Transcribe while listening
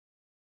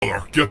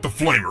Get the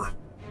flamer.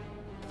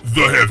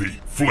 The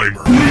heavy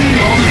flamer. We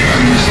are the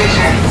angels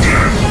of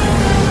death.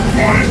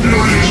 My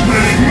furious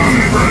may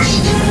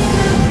manifest.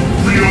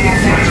 Feel the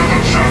fight of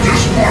the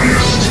chapter's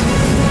finest.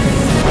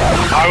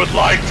 I would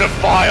like to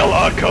file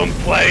a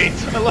complaint.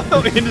 I love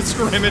how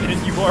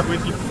indiscriminate you are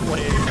with your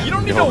flame. You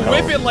don't need to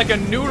whip it like a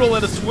noodle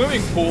in a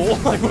swimming pool.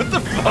 Like, what the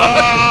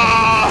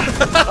fuck?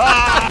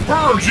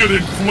 Purge it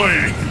in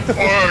flame.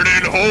 Burn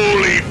in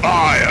holy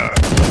fire.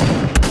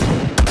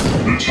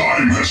 The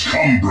time has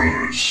come,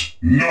 brothers.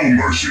 No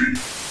mercy.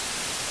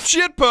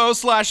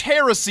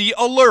 Shitpost/Heresy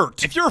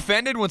alert! If you're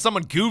offended when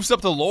someone goofs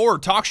up the lore or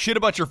talks shit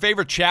about your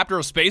favorite chapter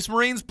of Space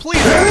Marines,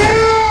 please.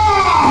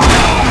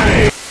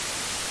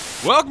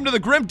 Welcome to the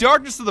grim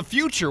darkness of the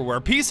future,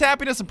 where peace,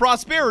 happiness, and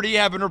prosperity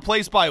have been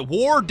replaced by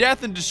war,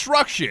 death, and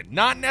destruction.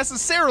 Not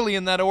necessarily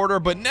in that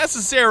order, but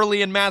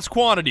necessarily in mass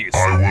quantities.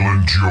 I will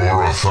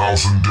endure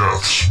 1,000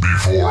 deaths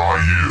before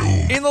I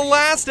yield. In the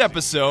last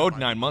episode,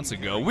 9 months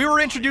ago, we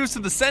were introduced to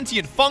the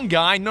sentient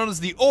fungi known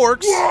as the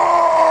orcs,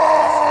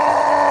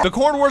 the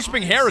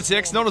corn-worshipping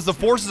heretics known as the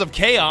forces of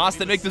chaos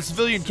that make the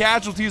civilian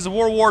casualties of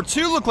World War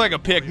II look like a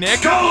picnic,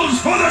 Skulls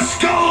for the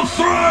skull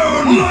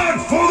throne!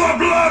 Blood for the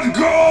blood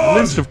god!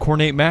 List of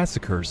cornate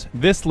massacres.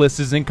 This list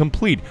is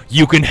incomplete.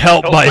 You can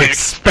help by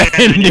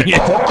expanding it.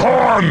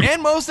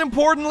 and most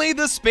importantly,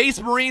 the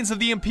Space Marines of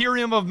the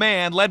Imperium of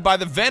Man, led by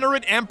the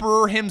venerate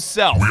Emperor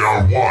himself. We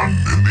are one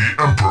in the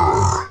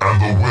Emperor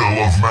and the will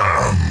of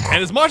man.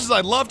 And as much as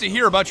I'd love to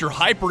hear about your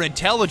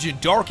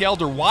hyper-intelligent Dark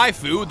Elder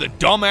waifu, the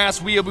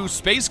dumbass weeaboo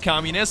space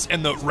communists,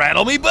 and the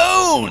rattle me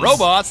bones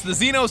robots, the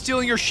Xenos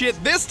stealing your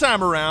shit this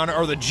time around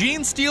are the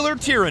Gene Stealer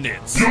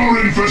Tyranids.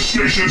 Your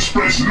infestation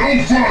spreads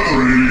no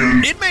further,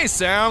 alien. It may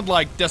sound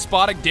like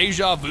despotic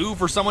deja vu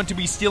for someone to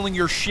be stealing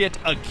your shit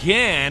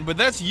again, but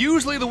that's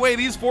usually the way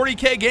these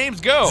 40k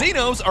games go.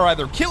 Xenos are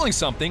either killing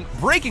something,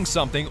 breaking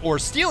something, or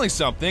stealing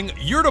something.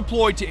 You're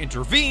deployed to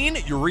intervene,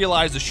 you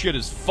realize the shit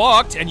is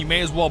fucked, and you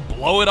may as well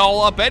blow it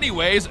all up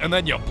anyways, and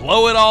then you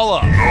blow it all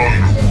up. None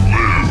who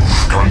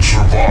live can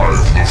survive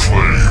the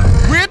flame.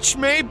 Which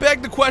may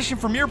beg the question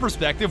from your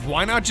perspective,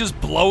 why not just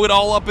blow it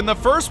all up in the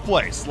first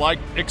place? Like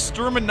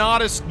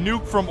Exterminatus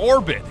nuke from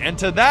orbit. And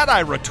to that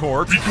I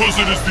retort, Because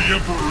it is the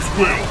Emperor's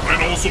will,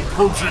 and also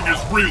purging is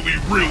really,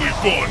 really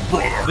fun,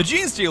 brother. the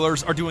Gene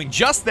Stealers are doing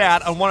just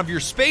that on one of your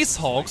space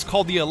hulks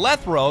called the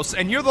Elethros,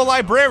 and you're the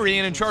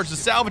librarian in charge of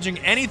salvaging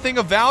anything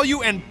of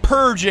value and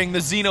purging the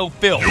Xeno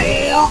filth.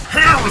 Your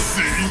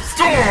heresy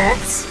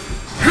stops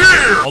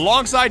here!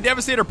 Alongside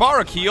Devastator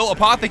Barakeel,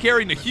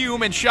 Apothecary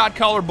Nahum, and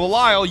Shotcaller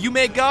Belial, you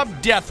make up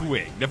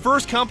Deathwing, the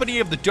first company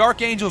of the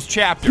Dark Angels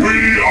chapter. We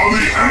are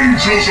the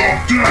angels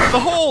of death. The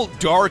whole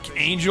Dark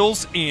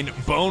Angels in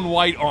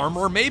bone-white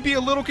armor may be a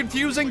little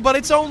confusing, but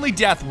it's only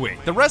Deathwing.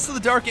 The rest of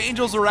the Dark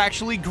Angels are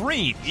actually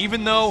green,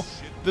 even though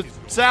the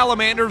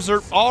Salamanders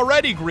are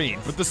already green.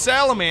 But the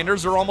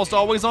Salamanders are almost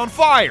always on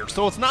fire,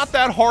 so it's not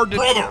that hard to—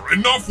 Brother,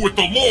 enough with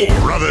the lore!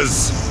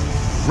 Brothers,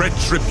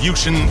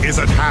 retribution is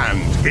at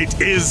hand.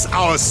 It is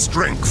our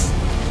strength.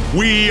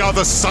 We are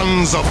the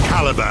sons of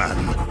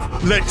Caliban.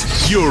 Let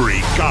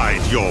fury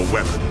guide your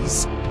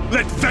weapons.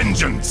 Let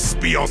vengeance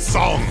be your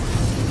song.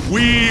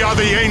 We are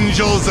the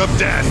angels of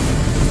death,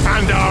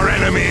 and our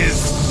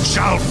enemies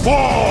shall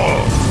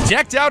fall.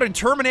 Decked out in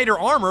Terminator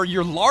armor,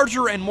 you're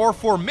larger and more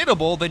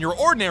formidable than your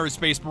ordinary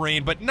Space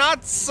Marine, but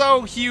not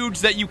so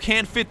huge that you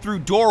can't fit through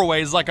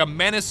doorways like a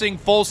menacing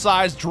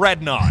full-size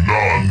dreadnought.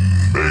 None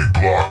may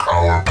block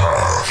our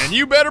path. And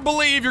you better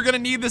believe you're gonna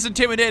need this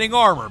intimidating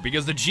armor,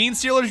 because the Gene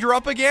Stealers you're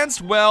up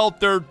against, well,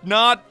 they're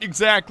not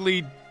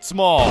exactly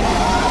small.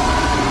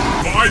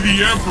 By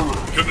the Emperor,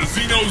 can the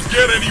Xenos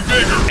get any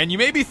bigger? And you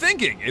may be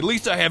thinking, at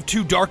least I have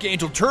 2 Dark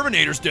Angel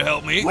Terminators to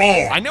help me.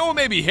 Wrong. I know it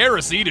may be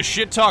heresy to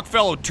shit-talk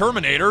fellow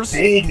Terminators.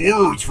 Bold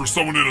words for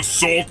someone in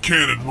assault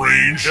cannon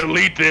range.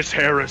 Delete this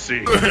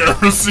heresy.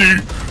 Heresy,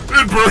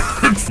 it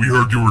burns. We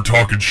heard you were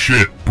talking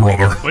shit,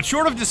 brother. But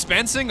short of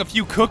dispensing a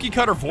few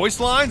cookie-cutter voice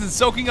lines and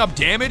soaking up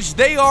damage,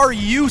 they are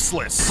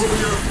useless. We are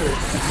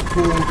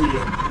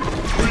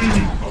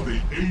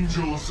the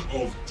angels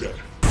of death.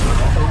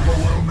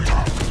 Overwhelming.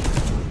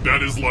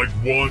 That is like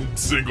one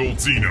single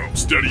Xeno.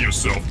 Steady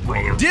yourself,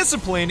 brother.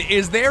 Discipline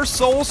is their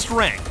sole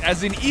strength,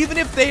 as in even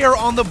if they are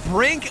on the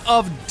brink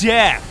of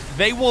death,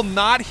 they will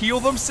not heal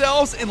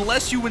themselves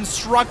unless you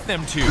instruct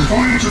them to.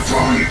 Going to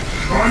die.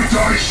 I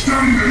die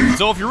standing.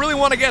 So if you really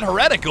want to get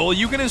heretical,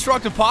 you can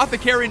instruct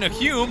Apothecary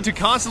Nahum to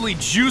constantly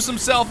juice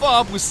himself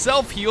up with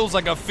self-heals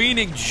like a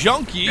fiending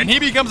junkie, and he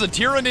becomes a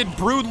Tyranid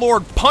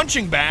Broodlord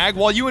punching bag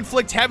while you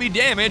inflict heavy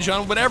damage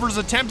on whatever's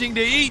attempting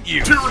to eat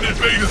you.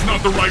 Tyranid bait is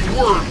not the right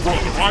word,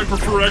 brother. I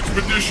prefer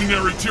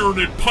expeditionary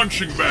Tyranid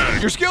punching bag.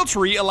 Your skill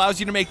tree allows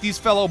you to make these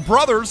fellow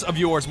brothers of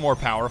yours more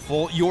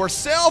powerful,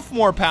 yourself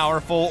more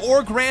powerful,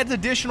 or grant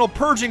additional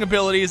purging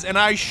abilities, and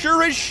I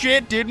sure as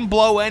shit didn't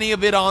blow any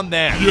of it on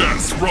them.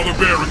 Yes, Brother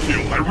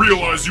Barricade, I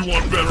realize you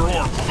want better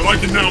armor, but I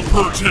can now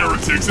purge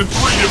heretics in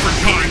 3 different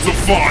kinds of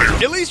fire.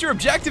 At least your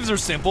objectives are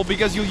simple,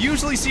 because you'll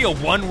usually see a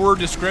one-word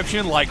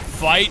description like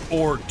fight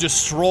or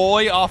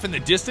destroy off in the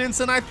distance,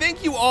 and I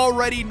think you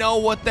already know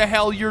what the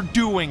hell you're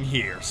doing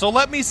here. So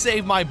let me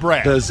save my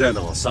breath. The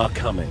Xenos are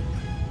coming.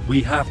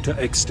 We have to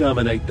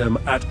exterminate them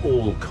at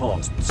all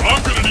costs.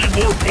 I'm gonna need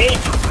more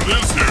Bolter for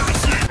this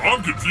heresy.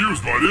 I'm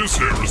confused by this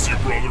heresy,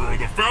 brother. Are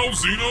the foul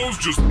Xenos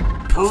just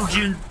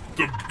purging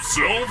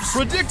themselves?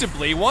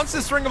 Predictably, once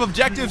this string of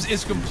objectives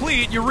is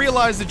complete, you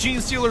realize the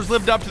gene stealers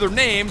lived up to their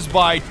names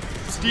by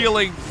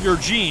stealing your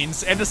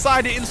genes and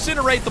decide to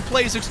incinerate the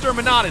place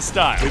exterminatus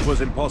style. It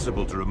was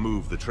impossible to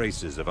remove the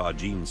traces of our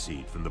gene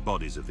seed from the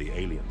bodies of the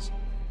aliens.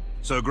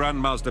 So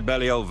Grandmaster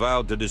Belial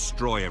vowed to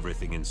destroy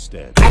everything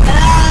instead.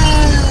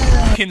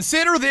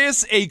 Consider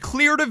this a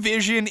clear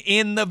division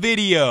in the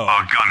video.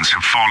 Our guns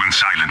have fallen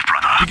silent,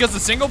 brother. Because the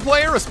single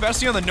player,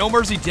 especially on the No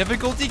Mercy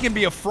difficulty, can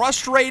be a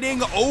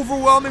frustrating,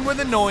 overwhelming with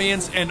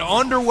annoyance, and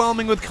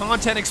underwhelming with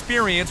content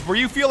experience where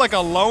you feel like a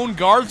lone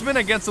guardsman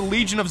against a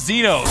legion of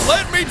Xenos.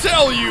 Let me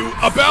tell you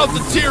about the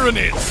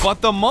Tyranids.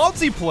 But the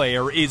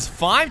multiplayer is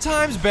 5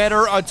 times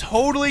better, a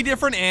totally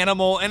different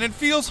animal, and it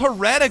feels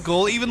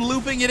heretical even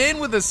looping it in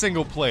with a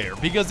single player,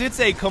 because it's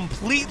a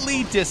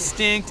completely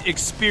distinct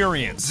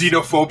experience.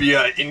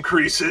 Xenophobia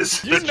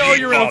increases. You know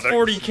you're in a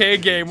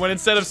 40K game when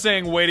instead of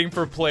saying waiting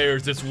for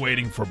players, it's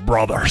waiting for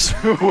brothers.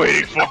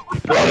 Waiting for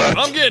brother.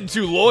 I'm getting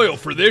too loyal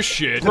for this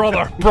shit.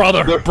 Brother.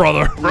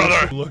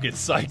 Look at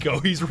Psycho,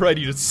 he's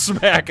ready to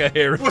smack a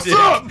heretic. What's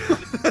up?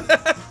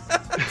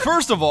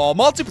 First of all,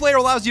 multiplayer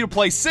allows you to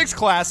play 6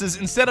 classes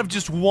instead of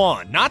just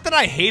 1. Not that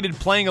I hated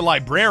playing a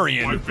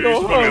librarian. My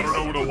face, but I don't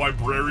know what a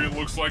librarian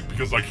looks like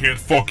because I can't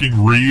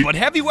fucking read. But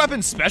heavy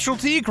weapon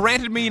specialty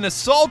granted me an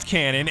assault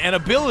cannon and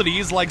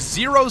abilities like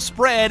zero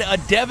spread, a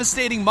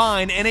devastating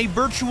mine, and a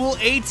virtual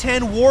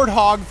A10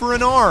 warthog for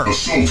an arm.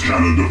 Assault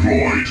cannon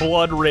deployed.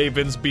 Blood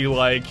Ravens be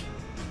like,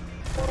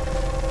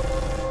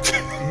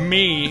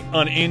 me,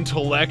 an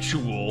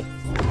intellectual.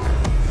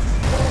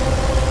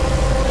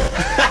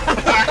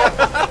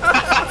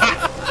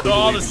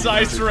 Oh, the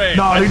size range.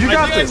 Nah, dude, you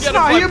got this. I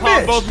Nah, think you I can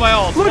pop bitch. both my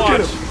ults. Look Watch.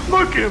 at him.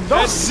 Look at him.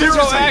 That's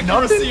zero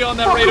accuracy on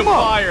that rate of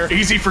fire.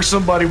 Easy for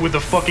somebody with a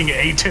fucking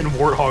A10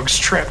 warthog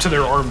strapped to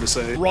their arm to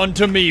say. Run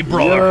to me,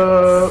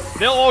 brother.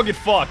 They'll all get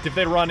fucked if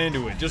they run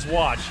into it. Just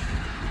watch.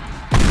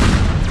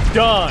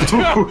 Done.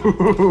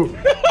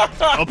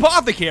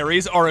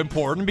 Apothecaries are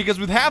important because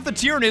with half the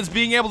Tyranids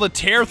being able to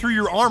tear through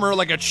your armor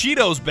like a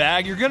Cheetos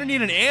bag, you're gonna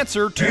need an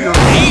answer to your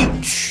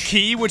H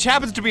key, which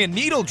happens to be a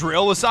needle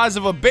drill the size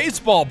of a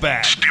baseball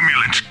bat.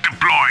 Stimulants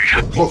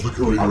deployed.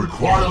 Apothecary, I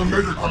require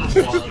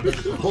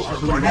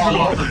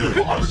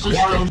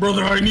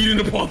Brother, I need an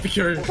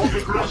apothecary.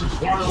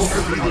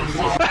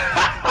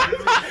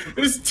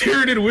 This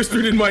Tyranid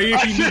whispered in my ear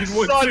he needed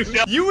one too.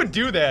 You would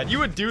do that. You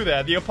would do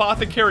that. The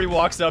apothecary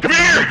walks up. You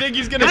think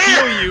he's gonna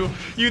heal you.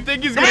 You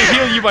think he's gonna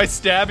heal you by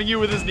stabbing you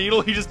with his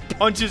needle. He just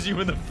punches you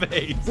in the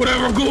face.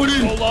 Whatever, I'm going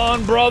in. Hold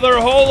on,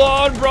 brother. Hold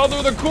on,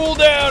 brother. The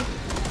cooldown.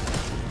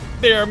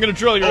 There, I'm gonna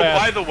drill your ass.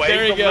 By the way,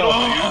 there you the go.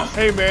 little-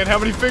 Hey man, how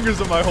many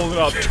fingers am I holding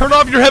up? Turn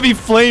off your heavy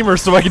flamer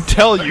so I can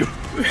tell you.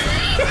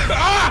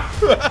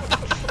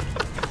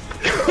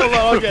 Hold on,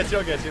 I'll get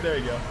you. There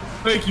you go.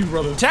 Thank you,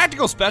 brother.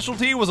 Tactical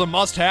specialty was a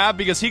must-have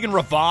because he can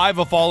revive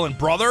a fallen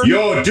brother.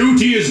 Your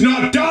duty is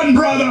not done,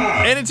 brother!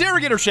 An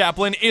Interrogator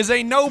Chaplain is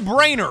a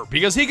no-brainer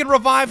because he can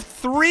revive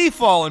 3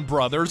 fallen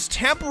brothers,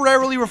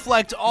 temporarily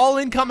reflect all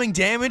incoming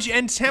damage,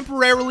 and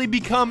temporarily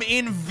become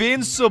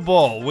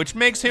invincible, which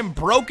makes him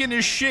broken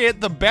as shit,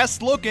 the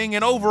best looking,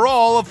 and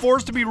overall a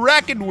force to be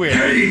reckoned with.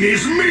 Pain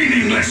is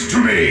meaningless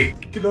to me!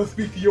 Can I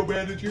speak to your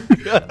manager?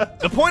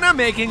 The point I'm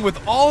making with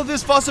all of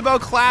this fuss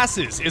about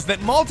classes is that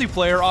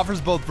multiplayer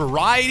offers both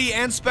variety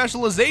and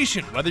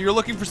specialization, whether you're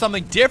looking for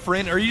something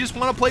different or you just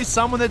want to play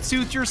someone that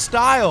suits your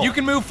style. You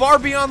can move far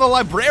beyond the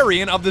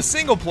librarian of the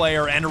single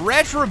player, and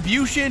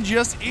Retribution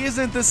just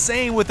isn't the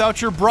same without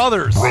your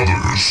brothers.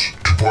 Brothers,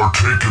 to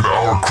partake in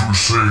our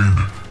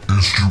crusade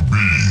is to be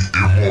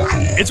immortal.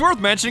 It's worth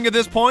mentioning at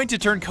this point to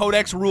turn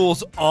Codex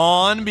rules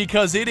on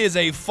because it is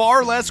a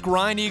far less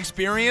grindy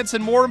experience,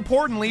 and more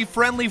importantly,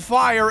 friendly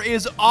fire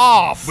is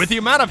off. With the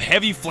amount of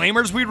heavy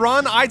flamers we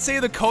run, I'd say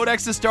the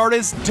Codex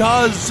Astartes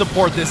does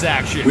support this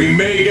action. We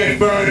may get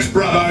burned,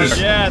 brothers!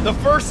 Yeah, the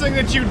first thing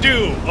that you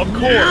do, of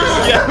course.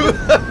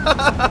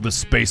 Yeah. The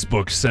space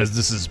book says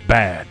this is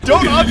bad.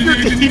 Don't up your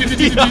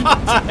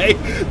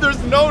DPI.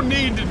 There's no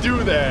need to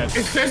do that.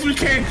 It says we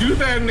can't do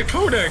that in the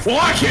codex. Well,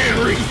 I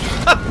can't read.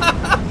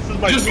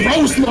 Just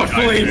roast my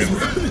flames.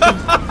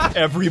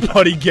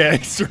 Everybody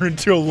gangster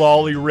until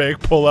Lolly Rick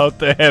pull out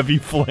the heavy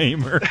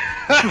flamer.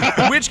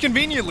 Which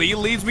conveniently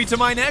leads me to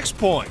my next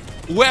point.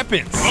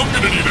 Weapons. I'm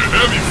gonna need a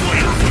heavy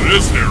flamer for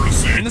this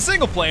heresy. In the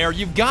single player,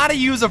 you've got to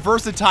use a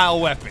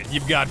versatile weapon.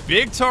 You've got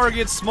big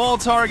targets, small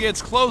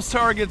targets, close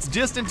targets,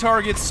 distant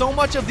targets, so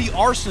much of the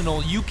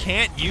arsenal you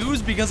can't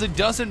use because it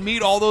doesn't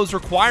meet all those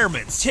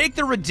requirements. Take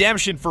the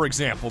Redemption, for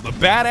example, the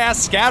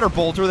badass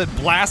scatterbolter that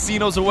blasts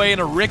Xenos away in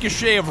a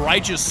ricochet of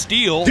righteous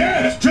steel.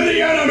 Death to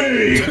the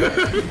enemy!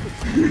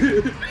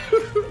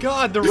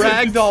 God, the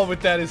ragdoll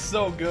with that is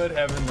so good,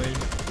 Heavenly.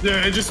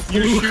 Yeah, it just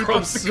You flew shoot them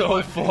across the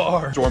so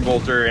far.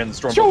 Stormbolter and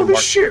Stormbolter. Yo,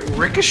 this shit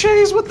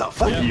ricochets? What the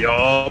fuck?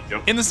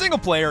 Yup. In the single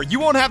player, you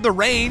won't have the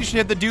range to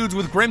hit the dudes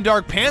with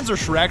Grimdark Panzer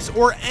Shreks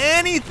or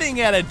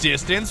anything at a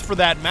distance for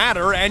that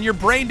matter, and your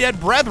brain-dead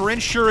brethren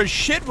sure as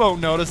shit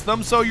won't notice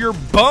them, so you're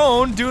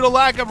boned due to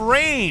lack of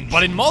range.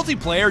 But in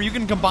multiplayer, you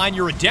can combine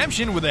your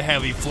Redemption with a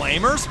Heavy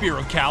Flamer, Spear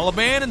of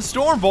Caliban, and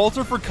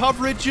Stormbolter for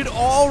coverage at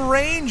all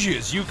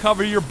ranges. You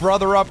cover your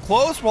brother up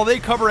close while they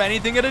cover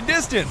anything at a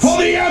distance. For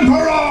the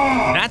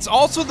Emperor! That's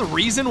also the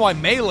reason why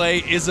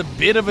Melee is a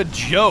bit of a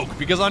joke,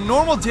 because on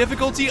normal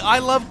difficulty, I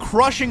love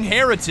crushing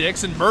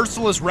heretics and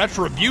merciless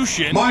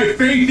retribution. My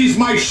faith is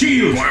my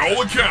shield! By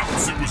all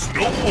accounts, it was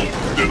no more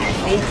than a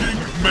hulking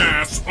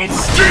mass of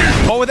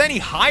steel! But with any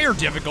higher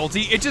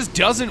difficulty, it just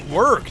doesn't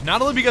work.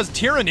 Not only because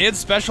Tyranids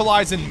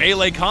specialize in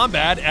melee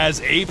combat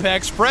as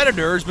apex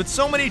predators, but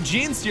so many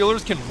Gene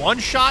Stealers can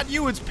one-shot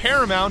you, it's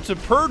paramount to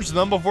purge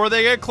them before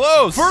they get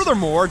close.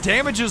 Furthermore,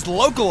 damage is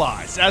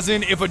localized, as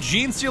in if a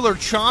Gene Stealer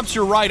chomps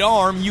your right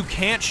arm, you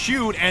can't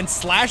shoot, and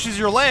slashes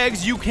your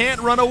legs, you can't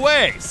run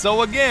away.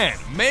 So again,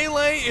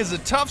 Melee is a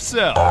tough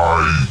sell.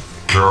 I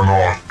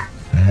cannot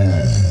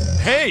move.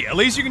 Hey, at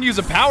least you can use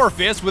a power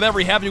fist with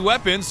every heavy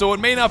weapon, so it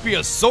may not be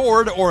a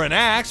sword or an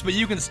axe, but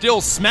you can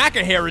still smack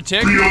a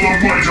heretic. Feel the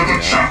might of the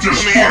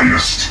chapter's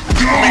finest.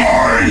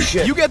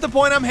 Die! You get the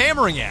point I'm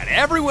hammering at.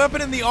 Every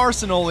weapon in the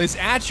arsenal is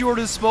at your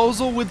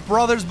disposal with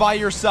brothers by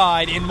your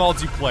side in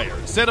multiplayer,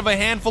 instead of a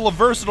handful of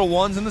versatile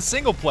ones in the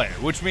single player,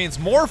 which means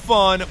more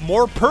fun,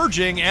 more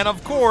purging, and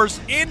of course,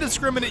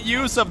 indiscriminate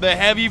use of the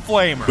Heavy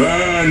Flamer.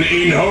 Burn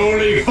in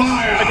holy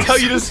fire! I tell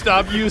you to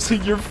stop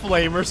using your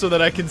flamer so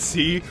that I can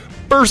see.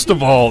 First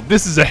of all,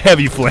 this is a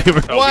Heavy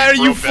Flamer. Why are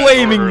you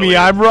flaming me?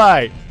 I'm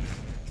right.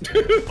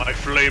 My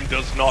flame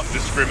does not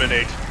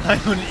discriminate.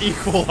 I'm an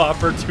equal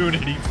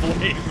opportunity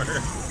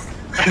flamer.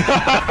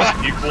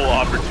 Equal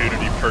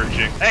opportunity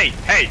purging. Hey!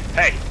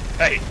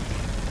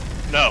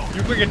 No.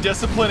 You're like a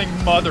disciplining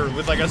mother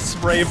with like a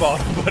spray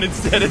bottle, but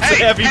instead it's a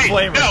Heavy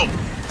Flamer.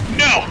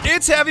 No!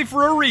 It's heavy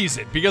for a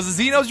reason, because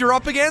the Xenos you're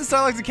up against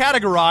I like to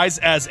categorize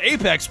as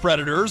Apex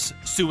Predators,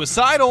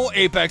 Suicidal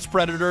Apex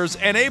Predators,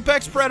 and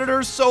Apex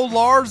Predators so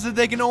large that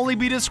they can only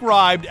be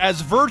described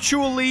as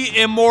virtually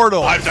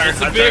immortal.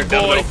 It's a big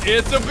boy.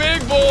 It's a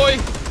big boy.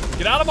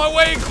 Get out of my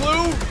way,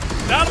 Clue.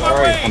 Get out of my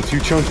way. I'm too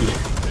chunky.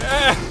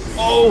 Yeah.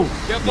 Oh,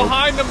 get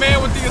behind the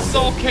man with the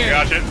assault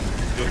cannon. Gotcha.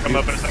 You'll come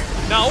up in a second.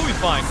 No, we'll be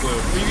fine, Clue.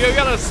 You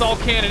got an assault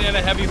cannon and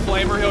a Heavy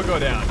Flamer, he'll go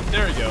down.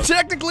 There you go.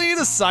 Technically,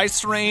 the Sight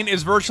Strain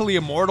is virtually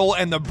immortal,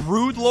 and the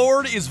Brood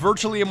Lord is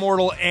virtually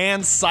immortal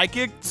and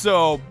psychic,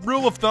 so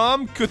rule of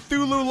thumb,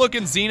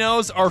 Cthulhu-looking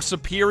Xenos are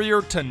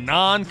superior to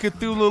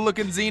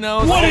non-Cthulhu-looking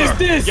Xenos. What is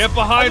this? Get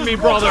behind me,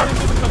 brother.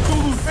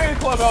 Fan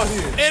club out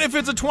here. And if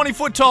it's a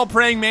 20-foot-tall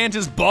praying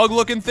mantis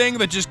bug-looking thing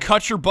that just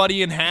cuts your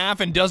buddy in half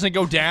and doesn't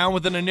go down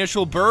with an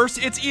initial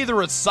burst, it's either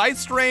a Sight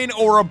Strain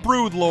or a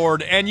Brood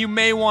Lord, and you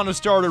may want to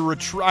start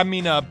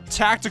a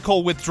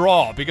tactical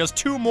withdrawal, because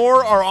 2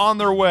 more are on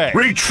their way.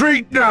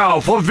 Retreat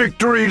now for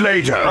victory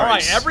later. All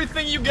right,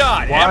 everything you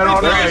got.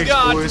 Everything you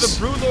got to the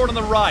Brood Lord on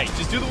the right.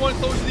 Just do the one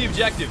close to the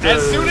objective.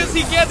 As soon as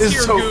he gets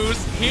here,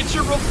 Goose, hit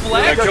your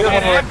reflect,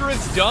 and after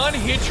it's done,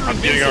 hit your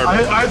invincible.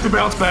 I have to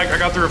bounce back. I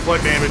got the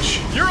reflect damage.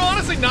 You're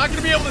honestly not going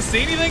to be able to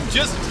see anything.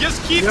 Just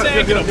keep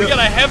tanking him. We got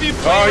a Heavy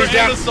Flamer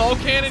and assault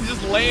cannon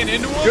just laying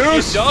into him.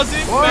 Goose. It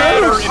doesn't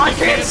matter if I you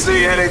can't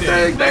see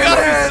anything. They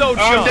gotta be so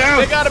chunked.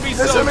 They gotta be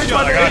so chunked.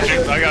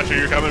 I got you.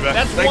 You're coming back.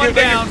 That's one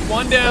down.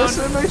 One down.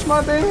 SMH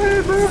my damn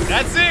head, bro.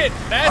 That's it.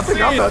 That's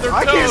it.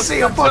 I can't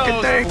see a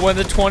fucking thing. When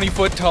the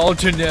 20-foot-tall,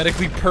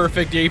 genetically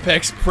perfect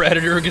apex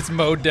predator gets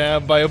mowed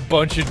down by a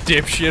bunch of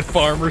dipshit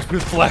farmers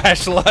with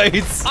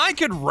flashlights. I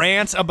could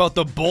rant about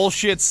the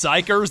bullshit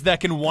psychers that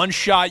can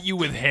one-shot you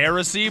with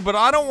Heresy, but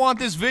I don't want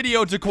this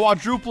video to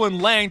quadruple in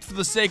length for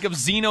the sake of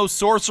Xeno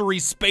sorcery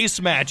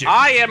space magic.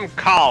 I am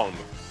calm.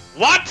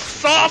 What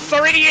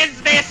sorcery is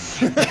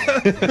this?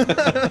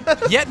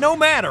 Yet no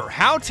matter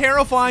how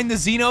terrifying the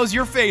Xenos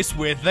you're faced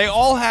with, they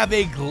all have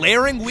a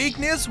glaring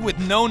weakness with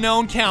no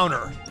known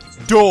counter.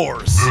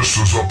 Doors. This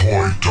is a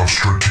point of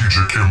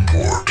strategic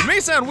import. It may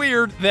sound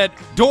weird that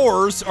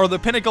doors are the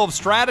pinnacle of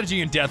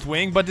strategy in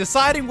Deathwing, but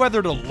deciding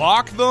whether to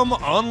lock them,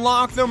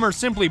 unlock them, or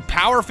simply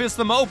power fist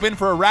them open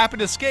for a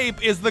rapid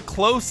escape is the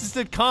closest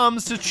it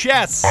comes to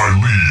chess. I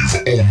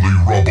leave only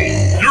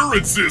rubble. You're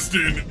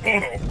insisting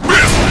on a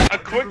fist! A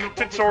quick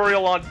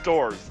tutorial on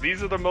doors.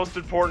 These are the most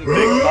important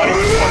things. Not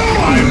even fucking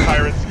Iron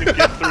Pirates can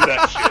get through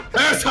that shit.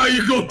 That's how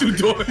you go through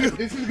doors.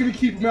 This is gonna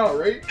keep him out,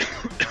 right?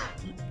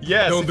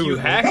 Yes, if you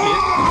hack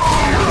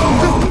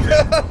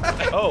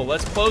Oh,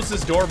 let's close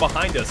this door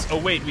behind us. Oh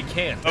wait, we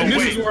can't. Oh And this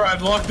wait. is where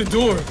I'd lock the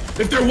door.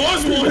 If there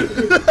was one!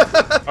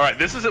 Alright,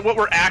 this is what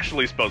we're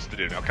actually supposed to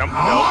do now. Come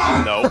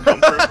no,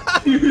 come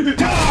through.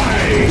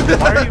 Die!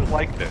 Why are you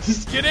like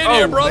this? Get in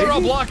here, brother. lady?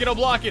 I'll block it. I'll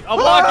block it. I'll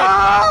block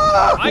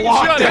it. I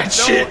block can shut that it.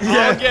 shit, No,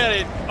 yeah. I'll get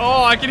it.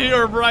 Oh, I can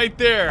hear him right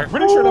there.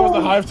 Pretty sure that was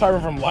the hive timer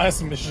from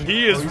last mission.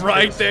 He is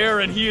right there,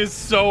 and he is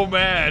so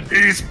mad.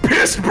 He's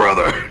pissed,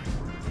 brother.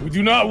 We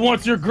do not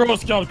want your Girl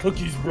Scout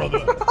cookies,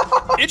 brother.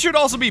 It should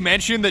also be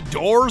mentioned that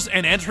doors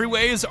and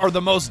entryways are the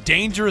most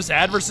dangerous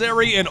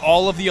adversary in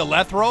all of the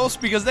Elethros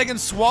because they can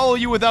swallow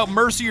you without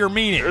mercy or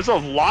meaning. There's a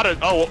lot of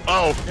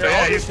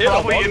yeah, he's hit him,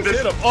 probably I'll in just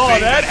this hit him. Oh,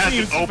 thing that hasn't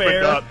seems opened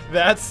fair. up.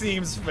 That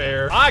seems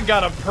fair. I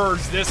gotta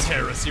purge this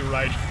heresy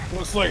right here.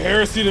 Looks like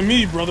heresy to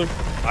me, brother.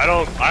 I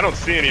don't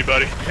see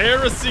anybody.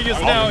 Heresy is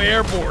now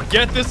airborne.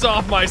 Get this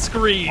off my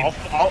screen. I'll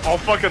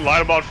fucking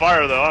light him on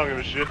fire though. I don't give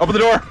a shit. Open the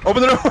door.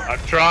 Open the door. I'm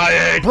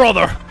trying.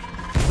 Brother!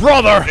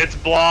 It's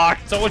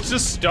blocked. So it's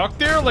just stuck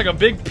there like a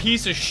big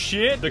piece of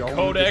shit? The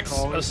Codex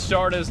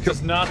Astartes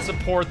does not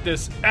support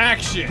this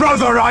action.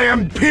 Brother, I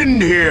am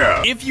pinned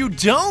here. If you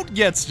don't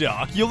get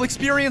stuck, you'll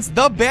experience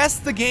the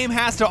best the game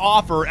has to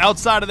offer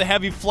outside of the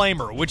heavy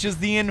flamer, which is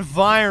the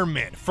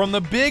environment. From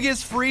the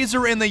biggest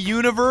freezer in the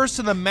universe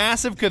to the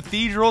massive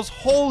cathedrals,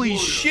 holy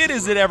shit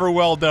is it ever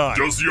well done.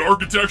 Does the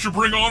architecture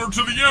bring honor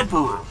to the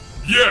Emperor?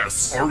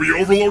 Yes. Are we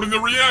overloading the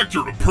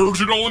reactor to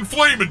purge it all in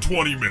flame in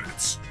 20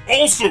 minutes?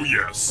 Also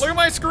yes. Look at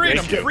my screen,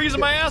 I'm freezing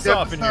my ass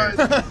off in here.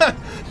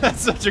 That's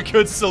such a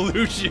good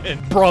solution.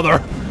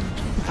 Brother,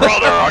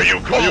 Are you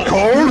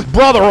cold?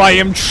 Brother, I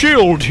am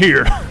chilled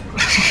here.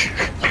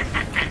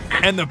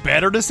 And the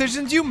better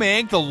decisions you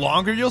make, the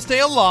longer you'll stay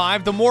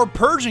alive, the more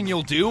purging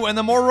you'll do, and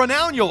the more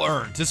renown you'll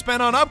earn to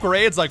spend on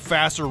upgrades like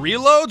faster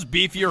reloads,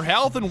 beefier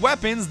health, and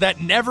weapons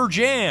that never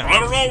jam. I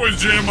don't always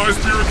jam my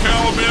Spirit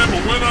Caliban,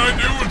 but when I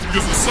do, it's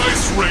because the sight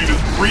strain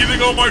is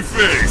breathing on my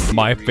face.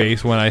 My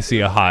face when I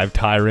see a hive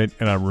tyrant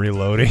and I'm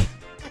reloading.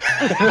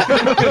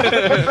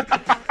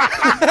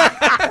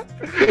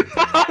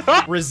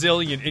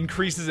 Resilient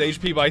increases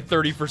HP by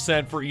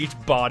 30% for each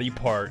body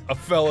part. A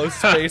fellow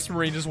space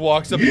marine just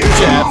walks up and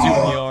jabs you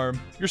in the arm.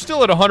 You're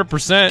still at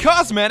 100%.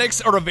 Cosmetics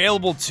are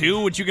available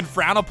too, which you can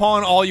frown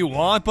upon all you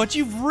want, but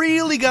you've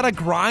really got to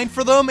grind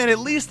for them, and at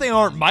least they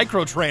aren't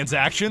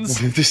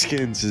microtransactions. The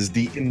skins is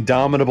the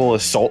indomitable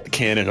assault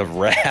cannon of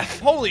wrath.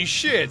 Holy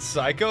shit,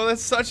 Psycho,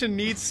 that's such a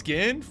neat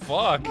skin.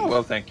 Fuck. Oh,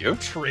 well, thank you.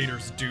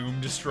 Traitor's doom,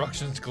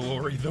 destruction's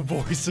glory, the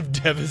voice of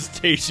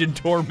devastation,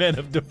 torment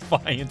of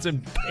defiance,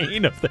 and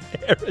pain of the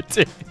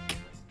heretic.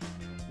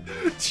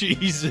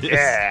 Jesus.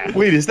 Yeah.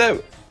 Wait, is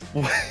that?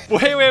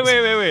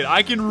 Wait.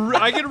 I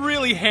can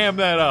really ham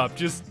that up.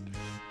 Just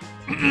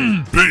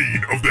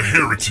Bane of the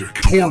heretic,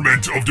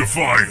 torment of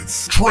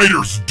defiance,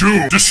 traitor's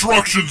doom,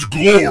 destruction's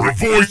glory,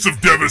 voice of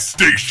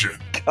devastation.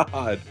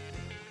 God.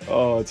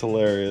 Oh, it's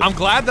hilarious. I'm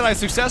glad that I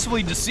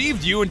successfully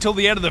deceived you until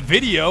the end of the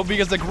video,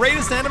 because the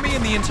greatest enemy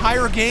in the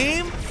entire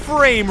game?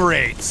 Frame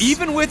rates.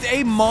 Even with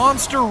a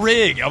monster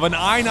rig of an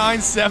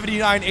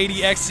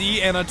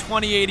i9-7980XE and a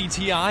 2080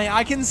 Ti,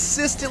 I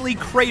consistently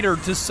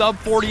cratered to sub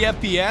 40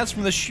 FPS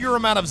from the sheer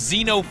amount of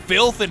Xeno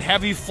filth and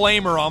heavy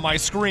flamer on my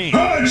screen.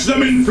 Purge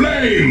them in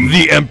flame!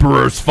 The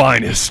Emperor's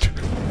finest.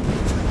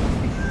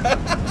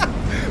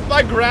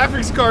 My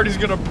graphics card is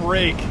gonna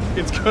break.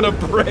 It's gonna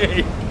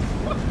break.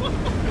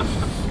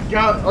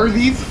 God, are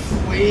these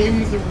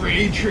flames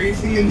ray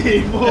tracing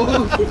enabled?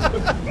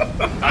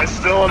 I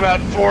still am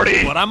at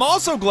 40. But I'm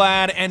also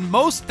glad and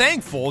most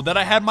thankful that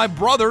I had my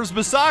brothers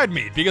beside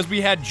me, because we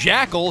had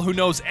Jackal, who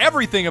knows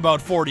everything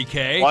about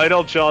 40K.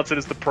 Lionel Johnson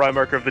is the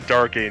Primarch of the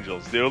Dark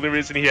Angels. The only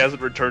reason he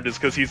hasn't returned is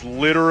because he's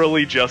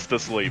literally just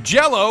asleep.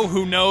 Jello,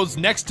 who knows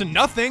next to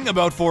nothing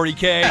about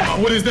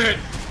 40K. What is that?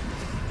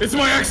 It's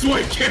my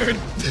ex-wife, Karen.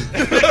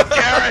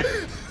 Karen,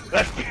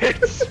 that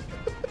fits.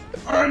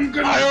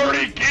 I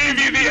already gave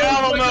you the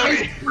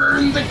alimony.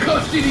 Burn the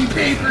custody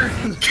papers.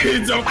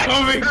 Kids are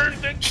coming.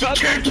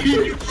 Can't keep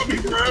you from me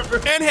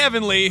forever. And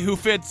Heavenly, who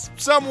fits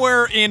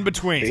somewhere in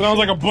between. Sounds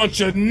like a bunch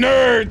of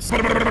nerds.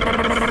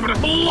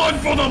 Blood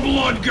for the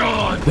blood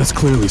god. That's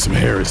clearly some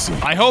heresy.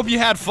 I hope you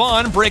had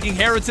fun breaking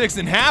heretics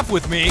in half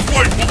with me.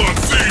 Light will not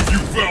save you,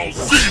 foul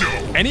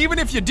Xeno. And even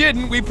if you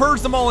didn't, we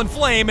purged them all in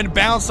flame and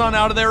bounced on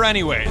out of there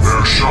anyways.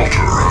 Their shelter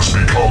has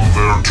become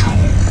their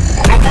tomb.